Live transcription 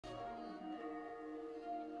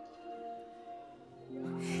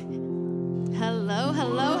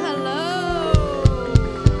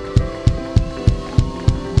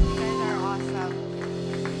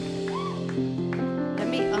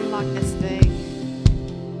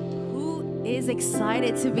is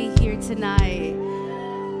excited to be here tonight.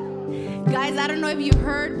 Guys, I don't know if you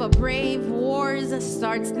heard, but Brave Wars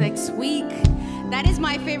starts next week. That is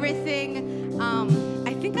my favorite thing.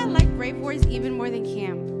 I think I like Brave Wars even more than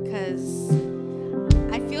camp because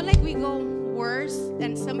I feel like we go worse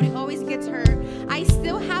and somebody always gets hurt. I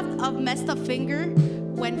still have a messed up finger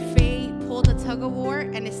when Faye pulled a tug of war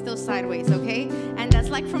and it's still sideways, okay? And that's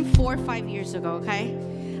like from 4 or 5 years ago, okay?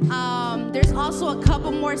 There's also a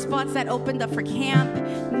couple more spots that opened up for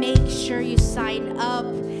camp. Make sure you sign up.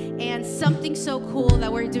 And something so cool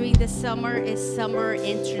that we're doing this summer is summer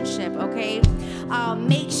internship, okay?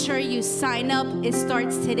 Make sure you sign up. It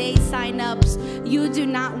starts today, sign-ups. You do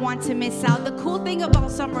not want to miss out. The cool thing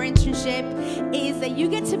about summer internship is that you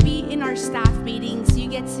get to be in our staff meetings. You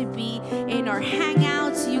get to be in our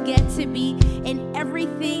hangouts. You get to be in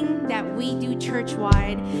everything that we do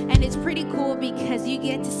church-wide. And it's pretty cool because you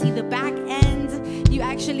get to see the back end. You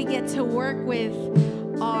actually get to work with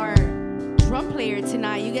our drum player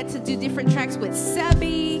tonight. You get to do different tracks with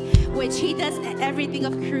Sebi, which he does everything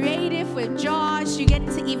of creative with Josh. You get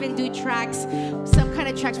to even do tracks, some kind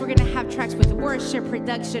of tracks. We're gonna have tracks with worship,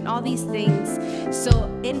 production, all these things.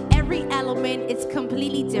 So in every element, it's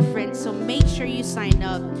completely different. So make sure you sign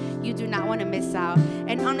up. You do not want to miss out.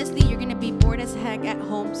 And honestly, you're gonna be bored as heck at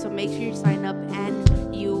home. So make sure you sign up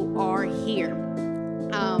and you are here.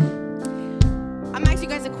 I'm asking you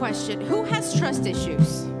guys a question. Who has trust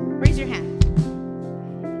issues? Raise your hand.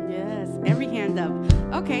 Every hand up.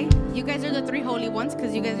 Okay, you guys are the 3 holy ones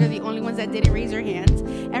because you guys are the only ones that didn't raise your hands.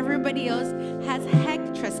 Everybody else has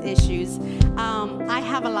heck trust issues. I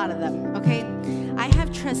have a lot of them, okay? I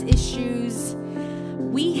have trust issues.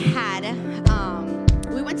 We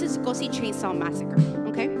went to go see Chainsaw Massacre,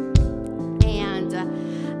 okay? And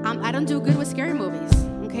I don't do good with scary movies,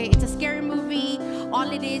 okay? It's a scary movie. All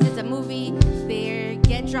it is a movie. They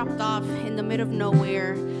get dropped off in the middle of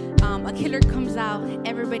nowhere. A killer comes out,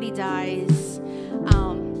 everybody dies.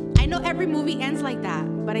 I know every movie ends like that,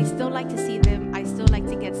 but I still like to see them. I still like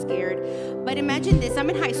to get scared. But imagine this, I'm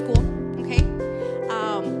in high school, okay?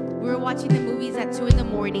 We were watching the movies at 2 in the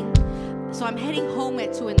morning. So I'm heading home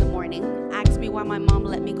at 2 in the morning. Ask me why my mom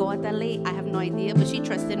let me go out that late. I have no idea, but she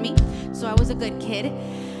trusted me. So I was a good kid.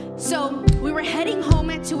 So we were heading home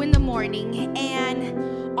at 2 in the morning, and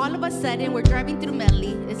all of a sudden, we're driving through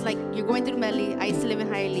Medley. It's like you're going through Medley. I used to live in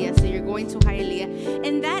Hialeah, so you're going to Hialeah.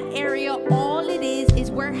 In that area, all it is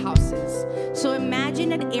warehouses. So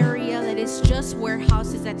imagine an area that is just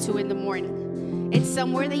warehouses at 2 in the morning. It's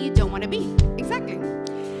somewhere that you don't want to be. Exactly.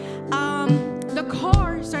 The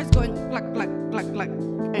car starts going cluck, cluck, cluck, cluck,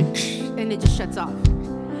 and it just shuts off.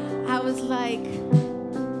 I was like,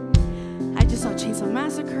 I just saw Chainsaw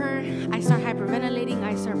Massacre. I start hyperventilating.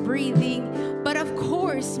 I start breathing. But of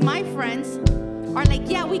course, my friends are like,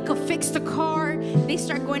 yeah, we could fix the car. They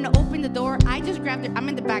start going to open the door. I just grabbed I'm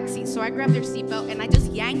in the back seat, so I grabbed their seatbelt and I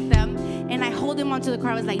just yanked them and I hold them onto the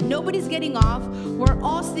car. I was like, nobody's getting off. We're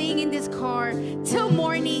all staying in this car till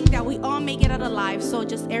morning that we all make it out alive. So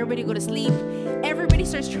just everybody go to sleep. Everybody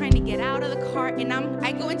starts trying to get out of the car, and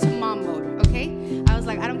I go into mom mode, okay? I was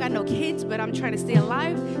like, I don't got no kids, but I'm trying to stay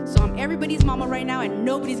alive. So I'm everybody's mama right now, and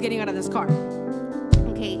nobody's getting out of this car.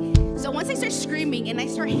 Okay, so once I start screaming and I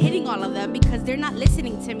start hitting all of them because they're not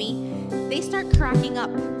listening to me, they start cracking up.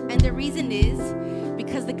 And the reason is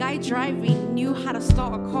because the guy driving knew how to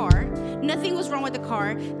stall a car. Nothing was wrong with the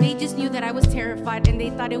car. They just knew that I was terrified, and they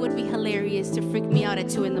thought it would be hilarious to freak me out at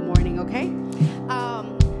 2 in the morning, okay?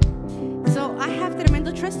 So I have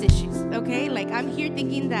tremendous trust issues, okay? Like, I'm here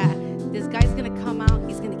thinking that this guy's gonna come out,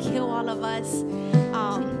 he's gonna kill all of us,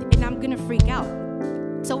 and I'm gonna freak out.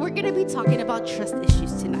 So we're gonna be talking about trust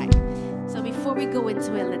issues tonight. So before we go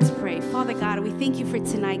into it, let's pray. Father God, we thank you for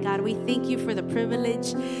tonight, God. We thank you for the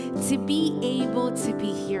privilege to be able to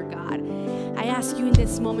be here, God. I ask you in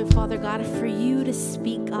this moment, Father God, for you to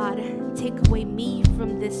speak, God. Take away me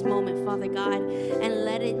from this moment, Father God, and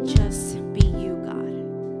let it just be you, God.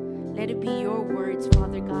 Let it be your words,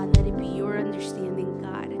 Father God. Let it be your understanding,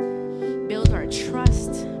 God. Build our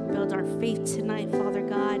trust, build our faith tonight, Father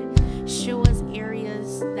God. Show us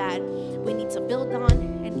areas that we need to build on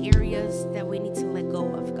and areas that we need to let go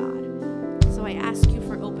of, God. So I ask you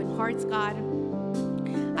for open hearts, God.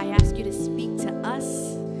 I ask you to speak to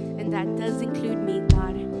us, and that does include me,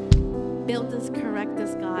 God. Build us, correct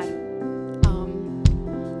us, God.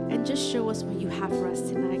 And just show us what you have for us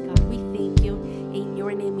tonight, God. We thank you. In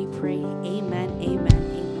your name we pray. Amen, amen,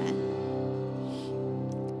 amen.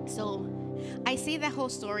 So I say that whole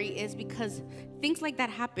story is because things like that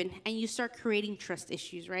happen, and you start creating trust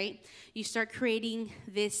issues, right? You start creating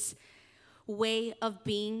this way of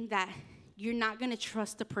being that you're not going to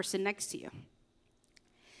trust the person next to you.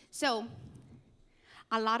 So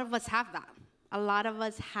a lot of us have that. A lot of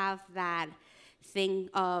us have that thing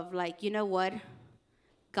of like, you know what?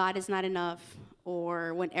 God is not enough,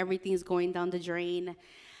 or when everything's going down the drain.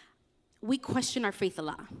 We question our faith a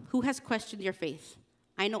lot. Who has questioned your faith?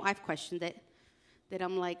 I know I've questioned it. That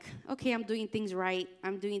I'm like, okay, I'm doing things right.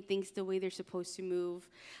 I'm doing things the way they're supposed to move.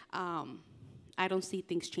 I don't see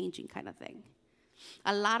things changing, kind of thing.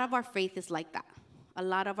 A lot of our faith is like that. A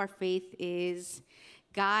lot of our faith is,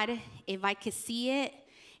 God, if I could see it,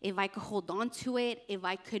 if I could hold on to it, if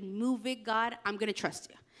I could move it, God, I'm going to trust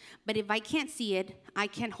you. But if I can't see it, I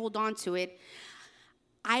can't hold on to it,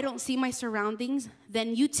 I don't see my surroundings,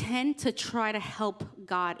 then you tend to try to help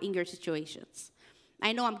God in your situations.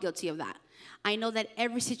 I know I'm guilty of that. I know that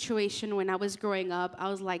every situation when I was growing up, I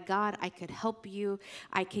was like, God, I could help you.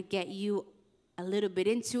 I could get you a little bit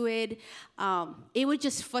into it. It would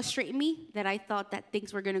just frustrate me that I thought that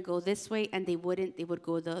things were going to go this way, and they wouldn't. They would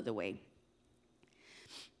go the other way.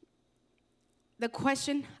 The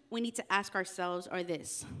question we need to ask ourselves are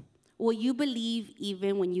this: will you believe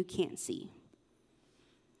even when you can't see?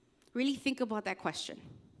 Really think about that question.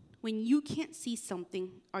 When you can't see something,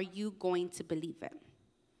 are you going to believe it?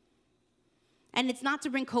 And it's not to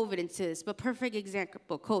bring COVID into this, but perfect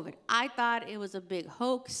example, COVID. I thought it was a big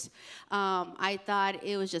hoax. I thought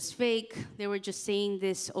it was just fake. They were just saying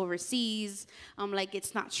this overseas. I'm like,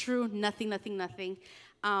 it's not true. Nothing.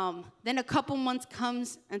 Then a couple months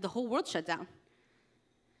comes and the whole world shut down.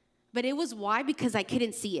 But it was why? Because I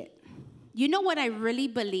couldn't see it. You know what? I really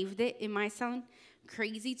believed it. It might sound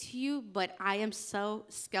crazy to you, but I am so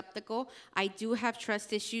skeptical. I do have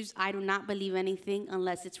trust issues. I do not believe anything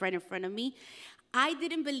unless it's right in front of me. I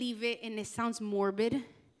didn't believe it, and it sounds morbid.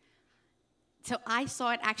 So I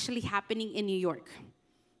saw it actually happening in New York.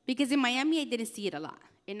 Because in Miami, I didn't see it a lot.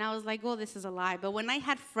 And I was like, oh, this is a lie. But when I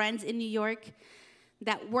had friends in New York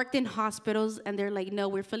that worked in hospitals, and they're like, no,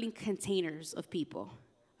 we're filling containers of people,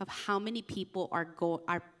 of how many people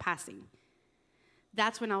are passing.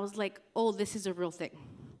 That's when I was like, oh, this is a real thing.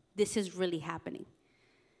 This is really happening.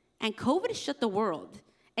 And COVID shut the world.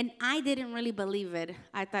 And I didn't really believe it.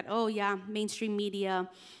 I thought, oh, yeah, mainstream media,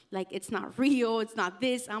 like, it's not real. It's not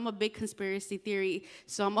this. I'm a big conspiracy theory,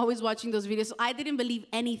 so I'm always watching those videos. So I didn't believe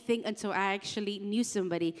anything until I actually knew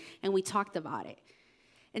somebody, and we talked about it.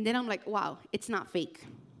 And then I'm like, wow, it's not fake.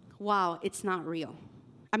 Wow, it's not real.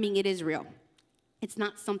 I mean, it is real. It's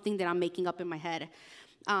not something that I'm making up in my head.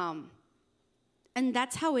 And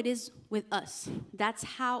that's how it is with us. That's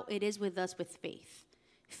how it is with us with faith.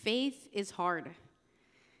 Faith is hard.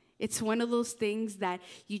 It's one of those things that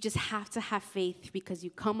you just have to have faith because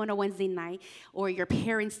you come on a Wednesday night or your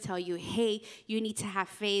parents tell you, hey, you need to have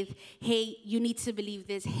faith. Hey, you need to believe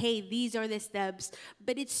this. Hey, these are the steps.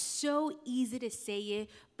 But it's so easy to say it,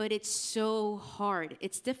 but it's so hard.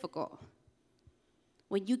 It's difficult.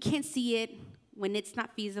 When you can't see it, when it's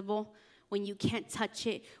not feasible, when you can't touch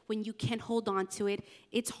it, when you can't hold on to it,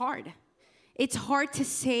 it's hard. It's hard to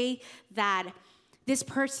say that this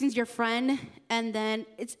person's your friend, and then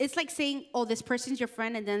it's like saying, oh, this person's your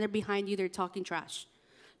friend, and then they're behind you, they're talking trash.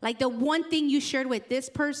 Like the one thing you shared with this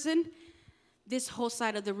person, this whole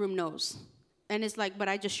side of the room knows. And it's like, but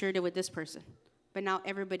I just shared it with this person. But now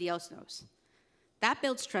everybody else knows. That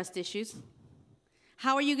builds trust issues.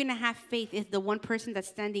 How are you going to have faith if the one person that's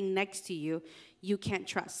standing next to you, you can't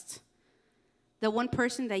trust? The one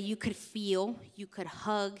person that you could feel, you could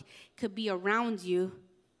hug, could be around you,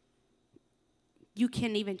 you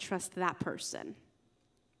can't even trust that person.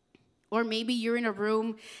 Or maybe you're in a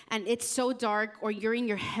room and it's so dark, or you're in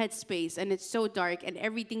your headspace and it's so dark and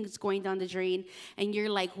everything's going down the drain, and you're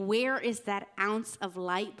like, where is that ounce of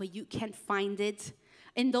light, but you can't find it?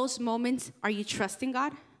 In those moments, are you trusting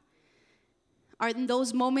God? Are in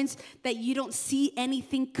those moments that you don't see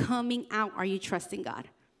anything coming out, are you trusting God?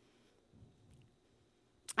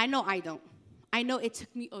 I know I don't. I know it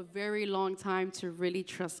took me a very long time to really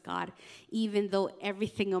trust God, even though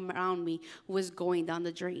everything around me was going down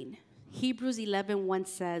the drain. Hebrews 11:1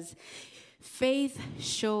 says, faith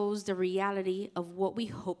shows the reality of what we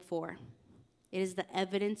hope for. It is the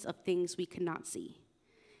evidence of things we cannot see.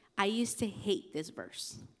 I used to hate this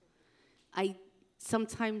verse.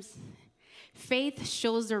 Faith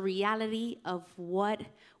shows the reality of what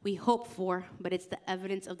we hope for, but it's the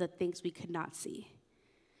evidence of the things we could not see.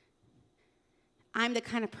 I'm the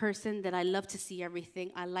kind of person that I love to see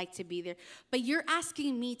everything. I like to be there. But you're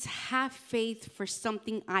asking me to have faith for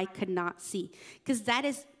something I could not see, because that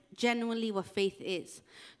is genuinely what faith is.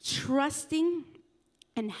 Trusting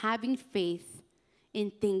and having faith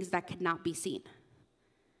in things that could not be seen.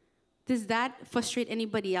 Does that frustrate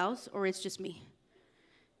anybody else, or it's just me?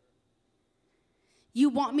 You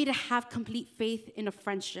want me to have complete faith in a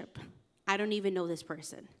friendship. I don't even know this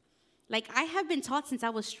person. Like, I have been taught since I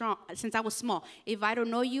was small. If I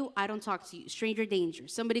don't know you, I don't talk to you. Stranger danger.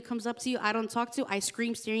 Somebody comes up to you, I don't talk to, I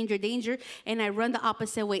scream stranger danger, and I run the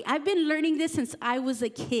opposite way. I've been learning this since I was a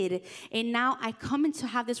kid, and now I come in to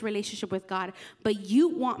have this relationship with God. But you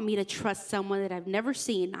want me to trust someone that I've never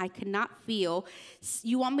seen, I cannot feel.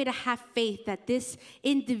 You want me to have faith that this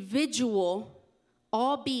individual,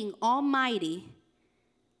 all being almighty,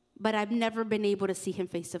 but I've never been able to see him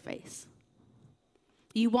face to face.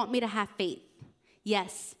 You want me to have faith.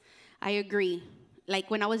 Yes, I agree.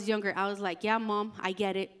 Like when I was younger, I was like, yeah, Mom, I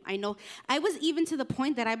get it. I know. I was even to the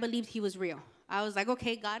point that I believed he was real. I was like,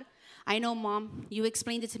 okay, God, I know, Mom. You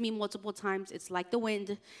explained it to me multiple times. It's like the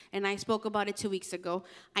wind, and I spoke about it 2 weeks ago.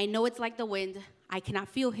 I know it's like the wind. I cannot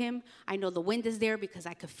feel him. I know the wind is there because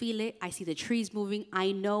I could feel it. I see the trees moving.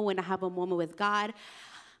 I know when I have a moment with God.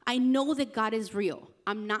 I know that God is real.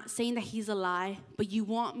 I'm not saying that he's a lie, but you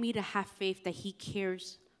want me to have faith that he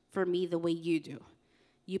cares for me the way you do.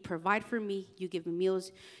 You provide for me. You give me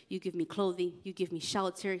meals. You give me clothing. You give me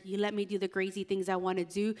shelter. You let me do the crazy things I want to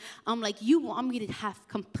do. I'm like, you want me to have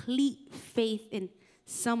complete faith in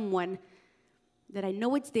someone that I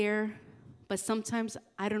know it's there, but sometimes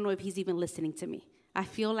I don't know if he's even listening to me. I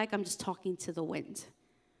feel like I'm just talking to the wind.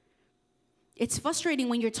 It's frustrating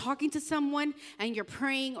when you're talking to someone and you're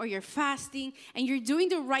praying or you're fasting and you're doing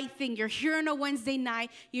the right thing. You're here on a Wednesday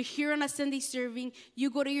night. You're here on a Sunday serving.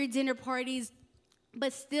 You go to your dinner parties,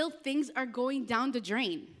 but still things are going down the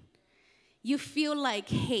drain. You feel like,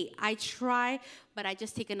 hey, I try, but I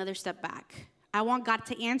just take another step back. I want God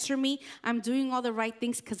to answer me. I'm doing all the right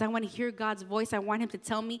things because I want to hear God's voice. I want him to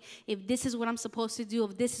tell me if this is what I'm supposed to do,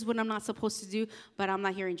 if this is what I'm not supposed to do, but I'm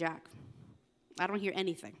not hearing jack. I don't hear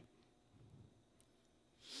anything.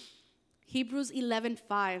 Hebrews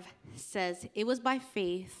 11:5 says, it was by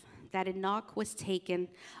faith that Enoch was taken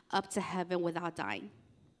up to heaven without dying.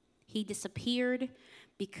 He disappeared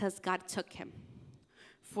because God took him.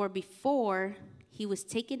 For before he was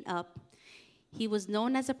taken up, he was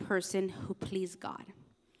known as a person who pleased God.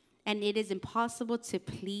 And it is impossible to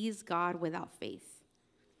please God without faith.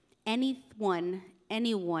 Anyone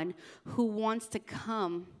who wants to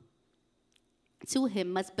come to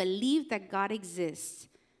him must believe that God exists,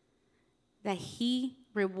 that he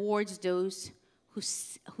rewards those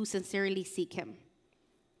who sincerely seek him.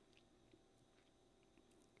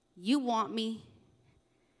 You want me?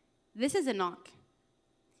 This is Enoch.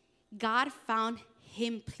 God found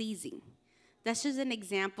him pleasing. That's just an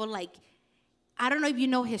example. Like, I don't know if you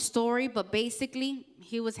know his story, but basically,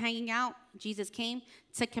 he was hanging out. Jesus came,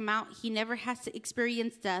 took him out. He never has to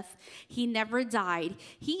experience death. He never died.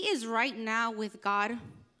 He is right now with God.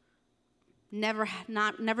 Never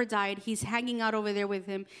died. He's hanging out over there with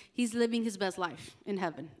him. He's living his best life in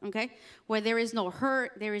heaven, okay? Where there is no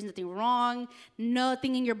hurt, there is nothing wrong,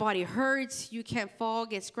 nothing in your body hurts. You can't fall,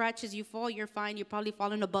 get scratches. You fall, you're fine. You probably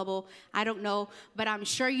fall in a bubble. I don't know, but I'm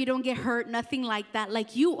sure you don't get hurt, nothing like that.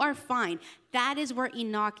 Like, you are fine. That is where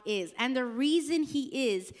Enoch is. And the reason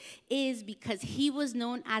he is because he was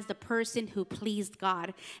known as the person who pleased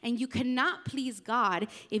God. And you cannot please God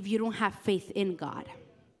if you don't have faith in God.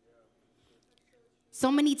 So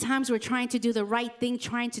many times we're trying to do the right thing,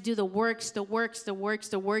 trying to do the works,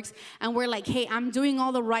 and we're like, hey, I'm doing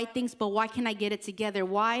all the right things, but why can't I get it together?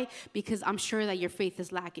 Why? Because I'm sure that your faith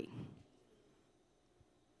is lacking.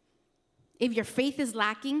 If your faith is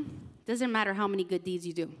lacking, doesn't matter how many good deeds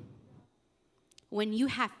you do. When you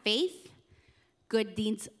have faith, good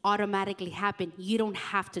deeds automatically happen. You don't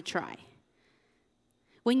have to try.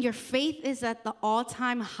 When your faith is at the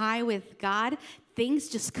all-time high with God, things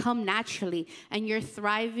just come naturally, and you're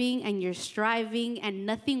thriving and you're striving and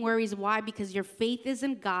nothing worries. Why? Because your faith is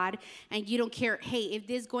in God and you don't care, hey, if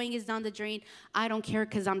this going is down the drain, I don't care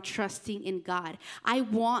because I'm trusting in God. I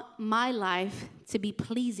want my life to be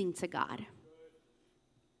pleasing to God.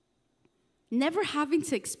 Never having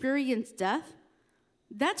to experience death,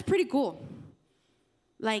 that's pretty cool.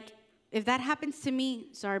 Like, if that happens to me,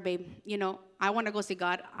 sorry, babe, I want to go see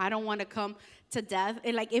God. I don't want to come to death.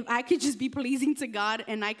 And like, if I could just be pleasing to God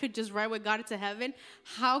and I could just ride with God to heaven,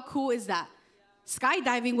 how cool is that?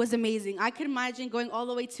 Skydiving was amazing. I could imagine going all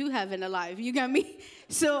the way to heaven alive. You got me?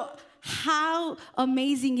 So how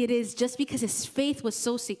amazing it is, just because his faith was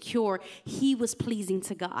so secure, he was pleasing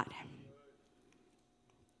to God.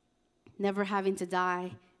 Never having to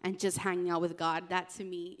die and just hanging out with God. That to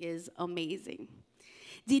me is amazing.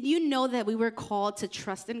 Did you know that we were called to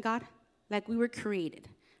trust in God? Like, we were created.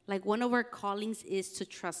 Like, one of our callings is to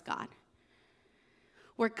trust God.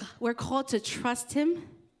 We're called to trust him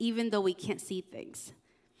even though we can't see things.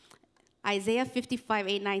 Isaiah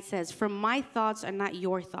 55:8-9 says, "For my thoughts are not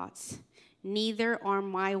your thoughts, neither are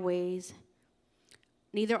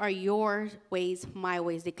your ways my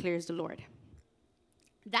ways, declares the Lord."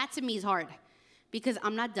 That to me is hard because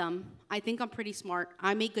I'm not dumb. I think I'm pretty smart.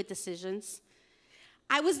 I make good decisions.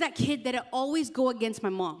 I was that kid that always go against my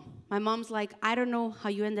mom. My mom's like, "I don't know how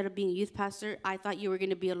you ended up being a youth pastor. I thought you were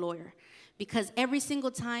going to be a lawyer." Because every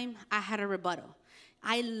single time I had a rebuttal.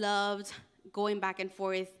 I loved going back and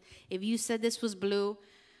forth. If you said this was blue,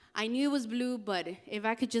 I knew it was blue, but if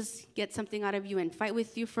I could just get something out of you and fight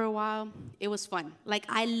with you for a while, it was fun. Like,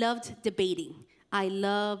 I loved debating. I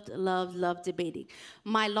loved debating.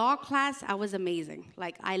 My law class, I was amazing.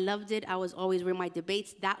 Like, I loved it. I was always in my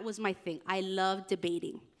debates. That was my thing. I loved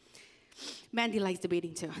debating. Mandy likes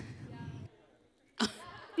debating too. Yeah.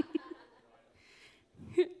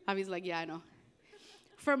 Abby's like, yeah, I know.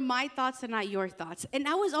 For my thoughts and not your thoughts. And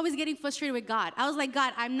I was always getting frustrated with God. I was like,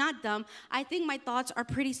 "God, I'm not dumb. I think my thoughts are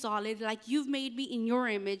pretty solid. Like, you've made me in your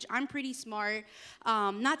image. I'm pretty smart."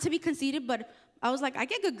 Not to be conceited, but I was like, I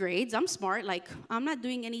get good grades. I'm smart. Like, I'm not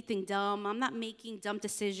doing anything dumb. I'm not making dumb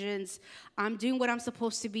decisions. I'm doing what I'm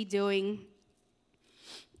supposed to be doing.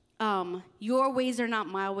 Your ways are not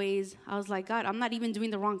my ways. I was like, "God, I'm not even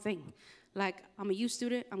doing the wrong thing. Like, I'm a youth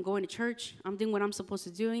student. I'm going to church. I'm doing what I'm supposed to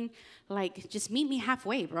doing. Like, just meet me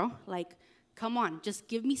halfway, bro. Like, come on. Just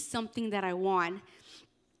give me something that I want."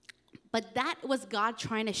 But that was God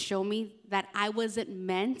trying to show me that I wasn't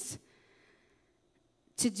meant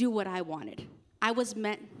to do what I wanted. I was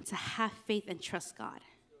meant to have faith and trust God.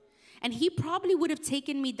 And he probably would have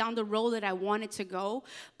taken me down the road that I wanted to go,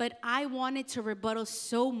 but I wanted to rebuttal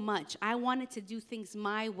so much. I wanted to do things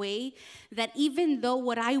my way that even though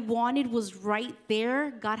what I wanted was right there,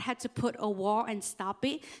 God had to put a wall and stop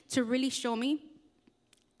it to really show me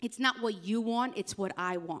it's not what you want, it's what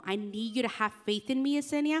I want. I need you to have faith in me,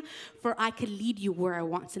 Yessenia, for I can lead you where I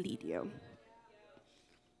want to lead you.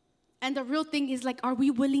 And the real thing is, like, are we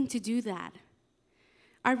willing to do that?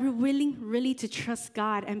 Are we willing really to trust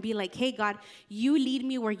God and be like, "Hey, God, you lead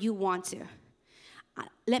me where you want to.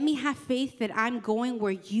 Let me have faith that I'm going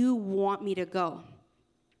where you want me to go."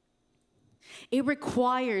 It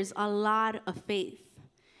requires a lot of faith.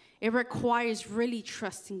 It requires really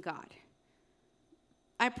trusting God.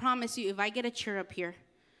 I promise you, if I get a chair up here,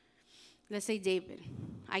 let's say David,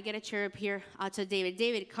 I get a chair up here, I'll tell David,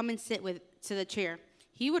 "David, come and sit to the chair."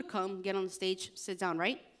 He would come, get on the stage, sit down,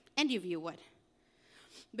 right? Any of you would.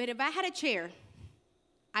 But if I had a chair,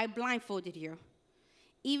 I blindfolded you.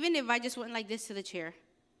 Even if I just went like this to the chair,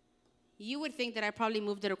 you would think that I probably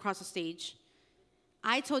moved it across the stage.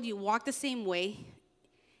 I told you, walk the same way.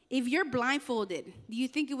 If you're blindfolded, do you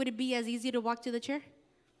think it would be as easy to walk to the chair?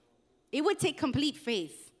 It would take complete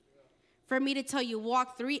faith for me to tell you,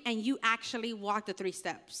 walk 3, and you actually walk the 3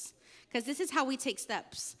 steps. Because this is how we take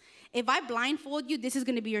steps. If I blindfold you, this is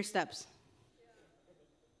going to be your steps.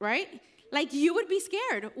 Right? Like, you would be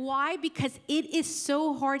scared. Why? Because it is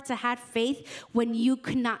so hard to have faith when you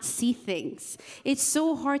cannot see things. It's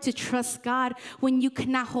so hard to trust God when you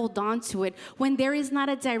cannot hold on to it. When there is not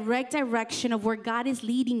a direct direction of where God is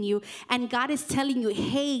leading you, and God is telling you,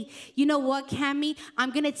 "Hey, you know what, Cammie?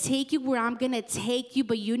 I'm going to take you where I'm going to take you,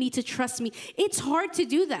 but you need to trust me." It's hard to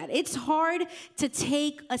do that. It's hard to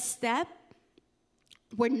take a step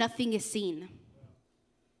where nothing is seen.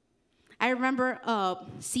 I remember a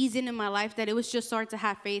season in my life that it was just hard to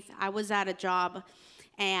have faith. I was at a job,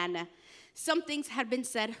 and some things had been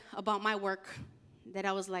said about my work that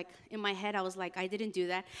I was like, in my head, I was like, I didn't do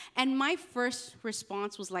that. And my first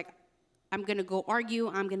response was like, I'm going to go argue.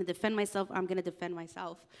 I'm going to defend myself. I'm going to defend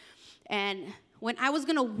myself. And when I was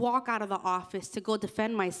going to walk out of the office to go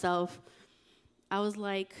defend myself, I was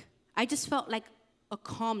like, I just felt like a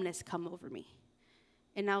calmness come over me.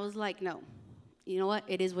 And I was like, no. You know what?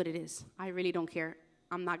 It is what it is. I really don't care.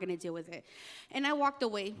 I'm not going to deal with it. And I walked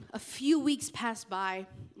away. A few weeks passed by.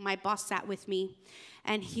 My boss sat with me,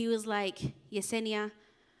 and he was like, "Yessenia,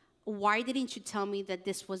 why didn't you tell me that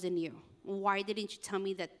this wasn't you? Why didn't you tell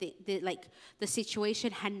me that the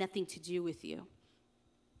situation had nothing to do with you?"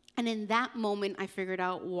 And in that moment, I figured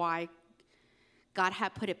out why God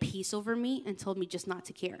had put a peace over me and told me just not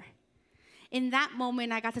to care. In that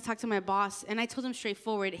moment, I got to talk to my boss, and I told him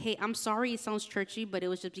straightforward, "Hey, I'm sorry it sounds churchy, but it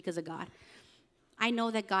was just because of God. I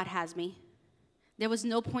know that God has me. There was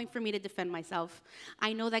no point for me to defend myself.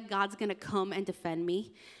 I know that God's going to come and defend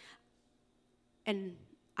me, and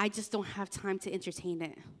I just don't have time to entertain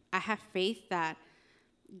it. I have faith that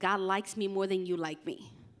God likes me more than you like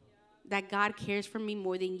me, that God cares for me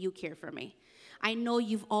more than you care for me. I know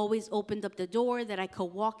you've always opened up the door that I could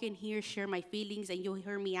walk in here, share my feelings, and you'll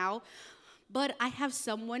hear me out. But I have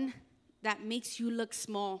someone that makes you look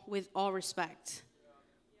small with all respect.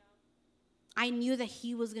 I knew that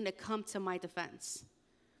he was going to come to my defense.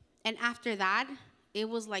 And after that, it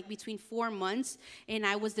was like between 4 months, and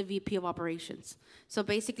I was the VP of operations. So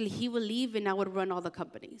basically, he would leave, and I would run all the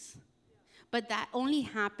companies. But that only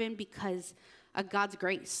happened because of God's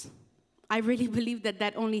grace. I really believe that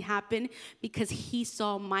that only happened because he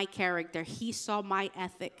saw my character. He saw my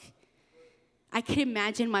ethic. I could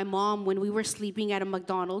imagine my mom when we were sleeping at a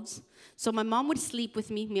McDonald's. So my mom would sleep with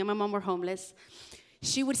me. Me and my mom were homeless.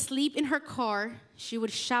 She would sleep in her car. She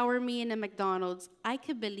would shower me in a McDonald's. I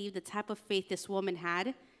could believe the type of faith this woman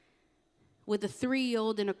had with a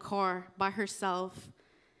 3-year-old in a car by herself,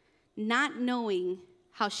 not knowing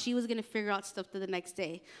how she was going to figure out stuff to the next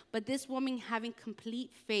day. But this woman having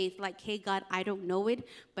complete faith, like, hey, God, I don't know it,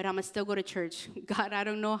 but I'm going to still go to church. God, I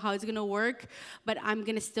don't know how it's going to work, but I'm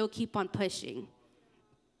going to still keep on pushing.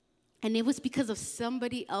 And it was because of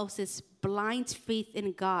somebody else's blind faith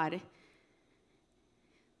in God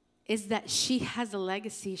is that she has a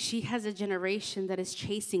legacy. She has a generation that is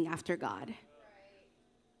chasing after God.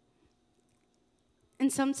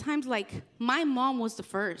 And sometimes, like, my mom was the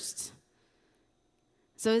first.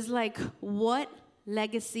 So it's like, what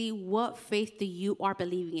legacy, what faith do you are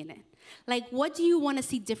believing in it? Like, what do you want to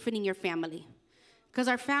see different in your family? Because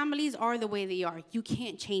our families are the way they are. You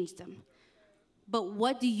can't change them. But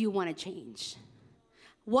what do you want to change?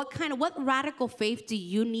 What radical faith do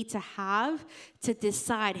you need to have to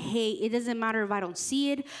decide, hey, it doesn't matter if I don't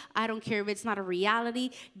see it. I don't care if it's not a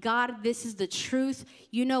reality. God, this is the truth.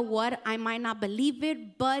 You know what? I might not believe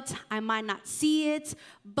it, but I might not see it,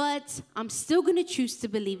 but I'm still going to choose to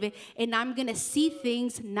believe it, and I'm going to see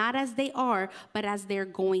things not as they are, but as they're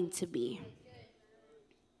going to be.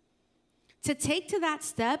 To take to that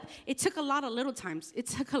step, it took a lot of little times. It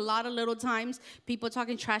took a lot of little times, people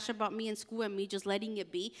talking trash about me in school and me just letting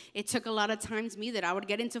it be. It took a lot of times me that I would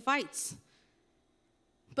get into fights.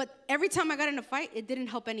 But every time I got in a fight, it didn't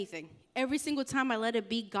help anything. Every single time I let it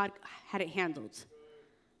be, God had it handled.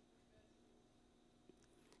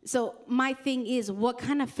 So my thing is, what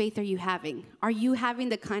kind of faith are you having? Are you having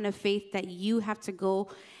the kind of faith that you have to go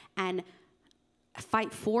and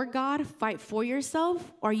fight for God, fight for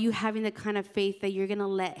yourself? Or are you having the kind of faith that you're going to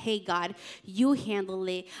let, hey, God, you handle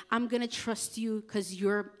it. I'm going to trust you because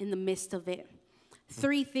you're in the midst of it.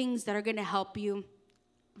 3 things that are going to help you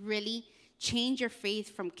really change your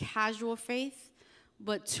faith from casual faith,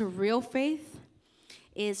 but to real faith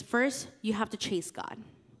is, first, you have to chase God.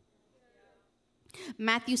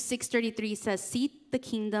 Matthew 6:33 says, seek the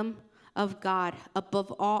kingdom of God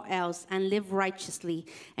above all else and live righteously,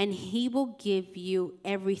 and he will give you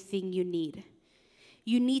everything you need.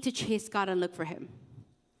 You need to chase God and look for him.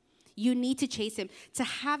 You need to chase him. To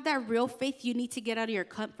have that real faith, you need to get out of your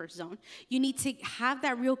comfort zone. You need to have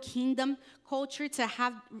that real kingdom culture. To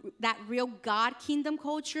have that real God kingdom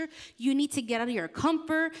culture, you need to get out of your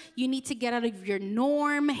comfort. You need to get out of your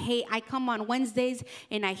norm. Hey, I come on Wednesdays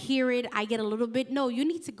and I hear it. I get a little bit. No, you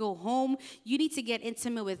need to go home. You need to get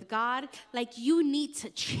intimate with God. Like, you need to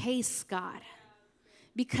chase God.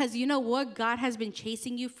 Because you know what? God has been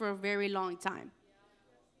chasing you for a very long time.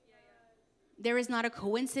 There is not a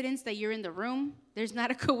coincidence that you're in the room. There's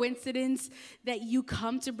not a coincidence that you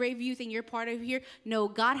come to Brave Youth and you're part of here. No,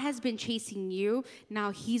 God has been chasing you.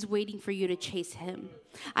 Now he's waiting for you to chase him.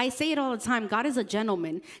 I say it all the time. God is a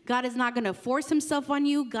gentleman. God is not going to force himself on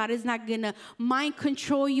you. God is not going to mind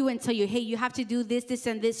control you and tell you, hey, you have to do this, this,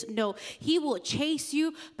 and this. No, he will chase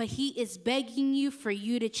you, but he is begging you for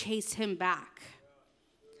you to chase him back.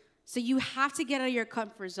 So you have to get out of your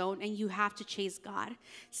comfort zone and you have to chase God.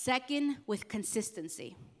 Second, with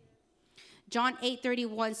consistency. John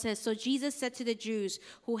 8:31 says, so Jesus said to the Jews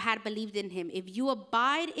who had believed in him, if you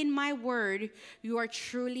abide in my word, you are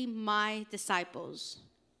truly my disciples.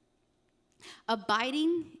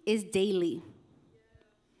 Abiding is daily.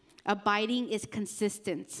 Abiding is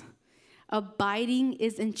consistent. Abiding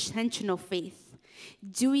is intentional faith.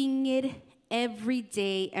 Doing it every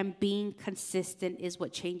day and being consistent is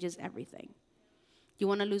what changes everything. You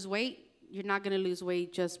want to lose weight? You're not going to lose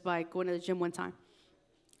weight just by going to the gym one time.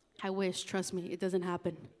 I wish, trust me, it doesn't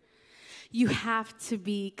happen. You have to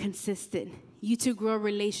be consistent. You to grow a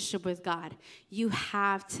relationship with God, you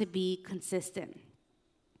have to be consistent.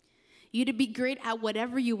 You to be great at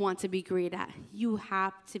whatever you want to be great at, you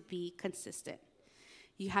have to be consistent.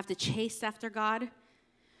 You have to chase after God.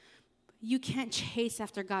 You can't chase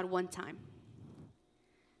after God one time.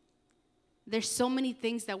 There's so many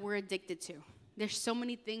things that we're addicted to. There's so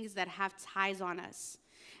many things that have ties on us.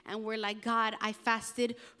 and we're like, God, I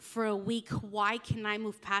fasted for a week. Why can I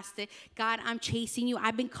move past it? God, I'm chasing you.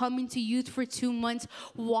 I've been coming to youth for 2 months.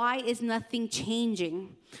 Why is nothing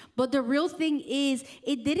changing? But the real thing is,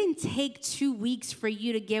 it didn't take 2 weeks for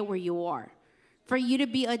you to get where you are, for you to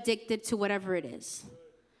be addicted to whatever it is,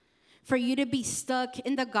 for you to be stuck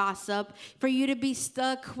in the gossip, for you to be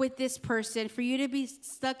stuck with this person, for you to be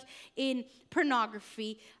stuck in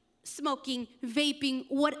pornography, smoking, vaping,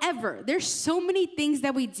 whatever. There's so many things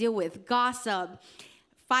that we deal with, gossip,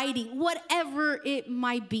 fighting, whatever it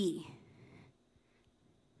might be.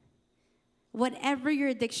 Whatever your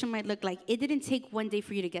addiction might look like, it didn't take one day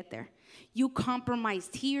for you to get there. You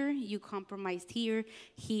compromised here, you compromised here,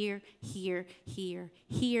 here, here, here,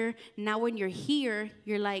 here. Now when you're here,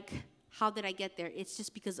 you're like, how did I get there? It's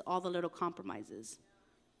just because of all the little compromises.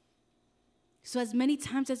 So as many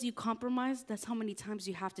times as you compromise, that's how many times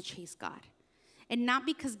you have to chase God. And not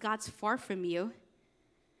because God's far from you,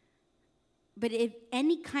 but if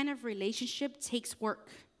any kind of relationship takes work.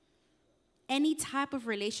 Any type of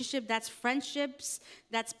relationship, that's friendships,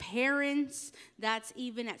 that's parents, that's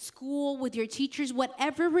even at school with your teachers,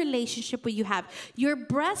 whatever relationship you have. Your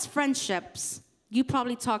best friendships, you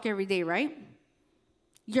probably talk every day, right?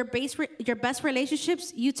 Your best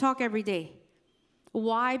relationships, you talk every day.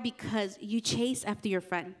 Why? Because you chase after your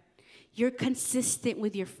friend. You're consistent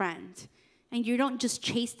with your friend. And you don't just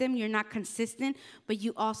chase them, you're not consistent, but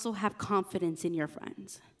you also have confidence in your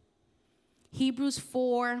friends. Hebrews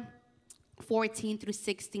 4:14 through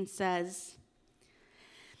 16 says,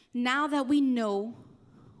 now that we know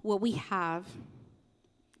what we have,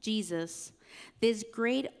 Jesus, this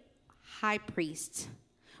great high priest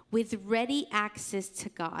with ready access to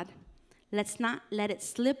God, let's not let it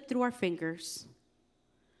slip through our fingers.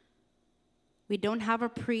 We don't have a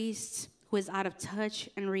priest who is out of touch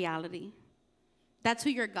in reality. That's who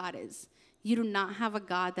your God is. You do not have a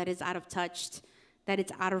God that is out of touch, that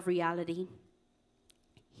it's out of reality.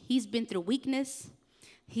 He's been through weakness.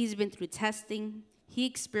 He's been through testing. He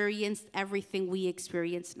experienced everything we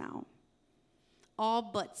experience now. All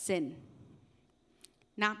but sin.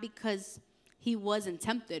 Not because he wasn't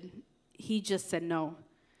tempted. He just said no.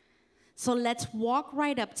 So let's walk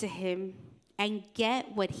right up to him and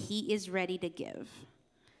get what he is ready to give.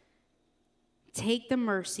 Take the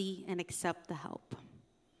mercy and accept the help.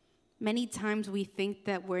 Many times we think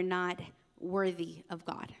that we're not worthy of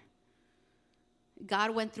God.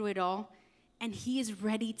 God went through it all, and he is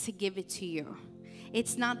ready to give it to you.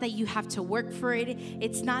 It's not that you have to work for it.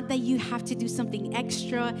 It's not that you have to do something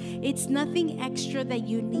extra. It's nothing extra that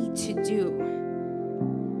you need to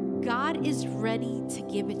do. God is ready to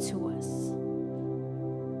give it to us.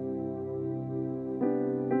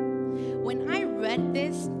 When I read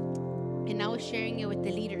this, and I was sharing it with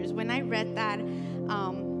the leaders, when I read that,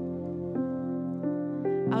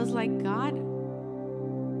 I was like, God,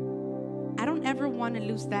 I don't ever want to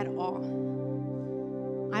lose that awe.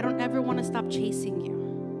 I don't ever want to stop chasing you.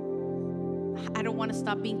 I don't want to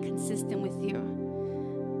stop being consistent with you.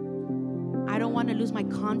 I don't want to lose my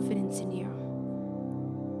confidence in you.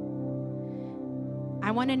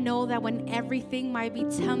 I want to know that when everything might be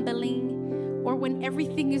tumbling, or when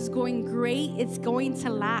everything is going great, it's going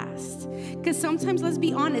to last. Because sometimes, let's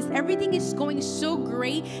be honest, everything is going so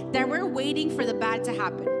great that we're waiting for the bad to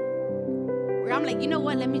happen. Where I'm like, you know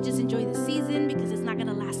what, let me just enjoy the season because it's not going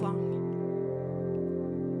to last long.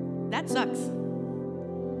 That sucks.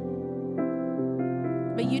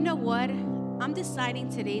 But you know what? I'm deciding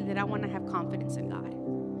today that I want to have confidence in God.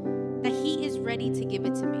 That he is ready to give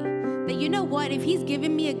it to me. That you know what? If he's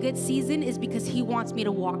giving me a good season, it's because he wants me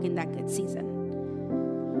to walk in that good season.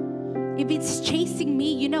 If it's chasing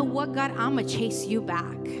me, you know what, God? I'm going to chase you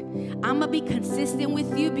back. I'm going to be consistent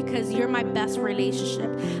with you because you're my best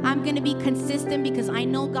relationship. I'm going to be consistent because I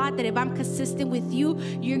know, God, that if I'm consistent with you,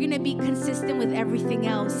 you're going to be consistent with everything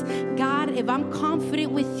else. God, if I'm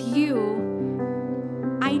confident with you,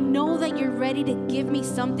 I know that you're ready to give me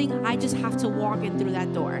something. I just have to walk in through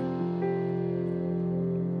that door.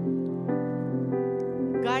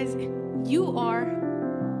 Guys, you are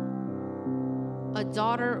a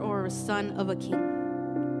daughter or a son of a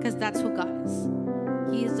king, because that's who God is.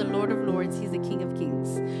 He is the Lord of Lords. He's the King of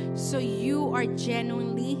Kings. So you are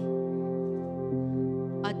genuinely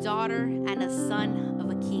a daughter and a son of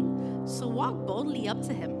a king. So walk boldly up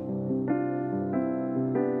to him.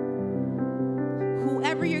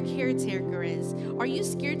 Whoever your caretaker is, are you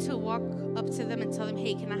scared to walk up to them and tell them,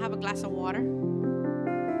 hey, can I have a glass of water?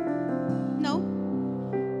 No.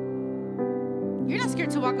 You're not scared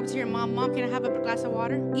to walk up to your mom. Mom, can I have a glass of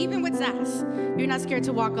water? Even with Zaz, you're not scared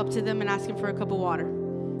to walk up to them and ask him for a cup of water.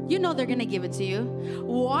 You know they're going to give it to you.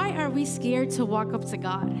 Why are we scared to walk up to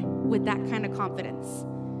God with that kind of confidence?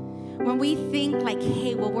 When we think like,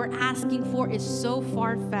 hey, what we're asking for is so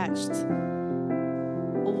far-fetched,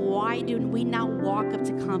 why do we not walk up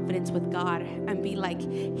to confidence with God and be like,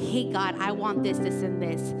 hey, God, I want this, this, and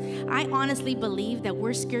this? I honestly believe that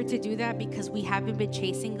we're scared to do that because we haven't been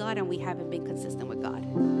chasing God and we haven't been consistent with God.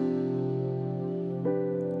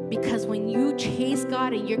 Because when you chase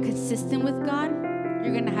God and you're consistent with God,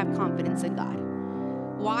 you're going to have confidence in God.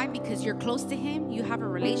 Why? Because you're close to Him. You have a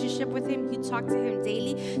relationship with Him. You talk to Him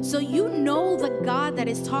daily. So you know the God that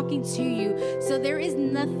is talking to you. So there is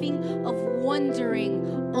nothing of wondering,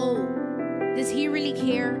 oh, does He really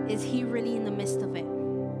care? Is He really in the midst of it?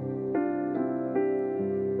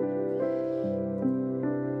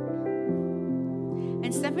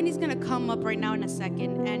 And Stephanie's going to come up right now in a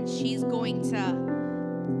second, and she's going to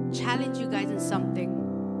challenge you guys in something.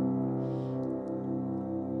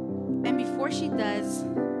 And before she does,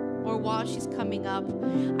 or while she's coming up,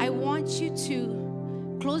 I want you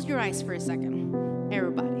to close your eyes for a second.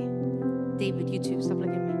 Everybody. David, you too. Stop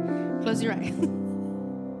looking at me. Close your eyes.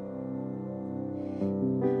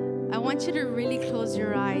 I want you to really close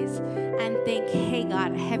your eyes and think, hey,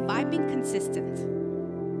 God, have I been consistent?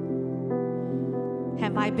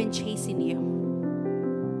 Have I been chasing you?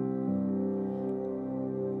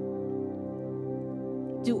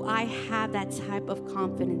 Do I have that type of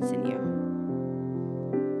confidence in you?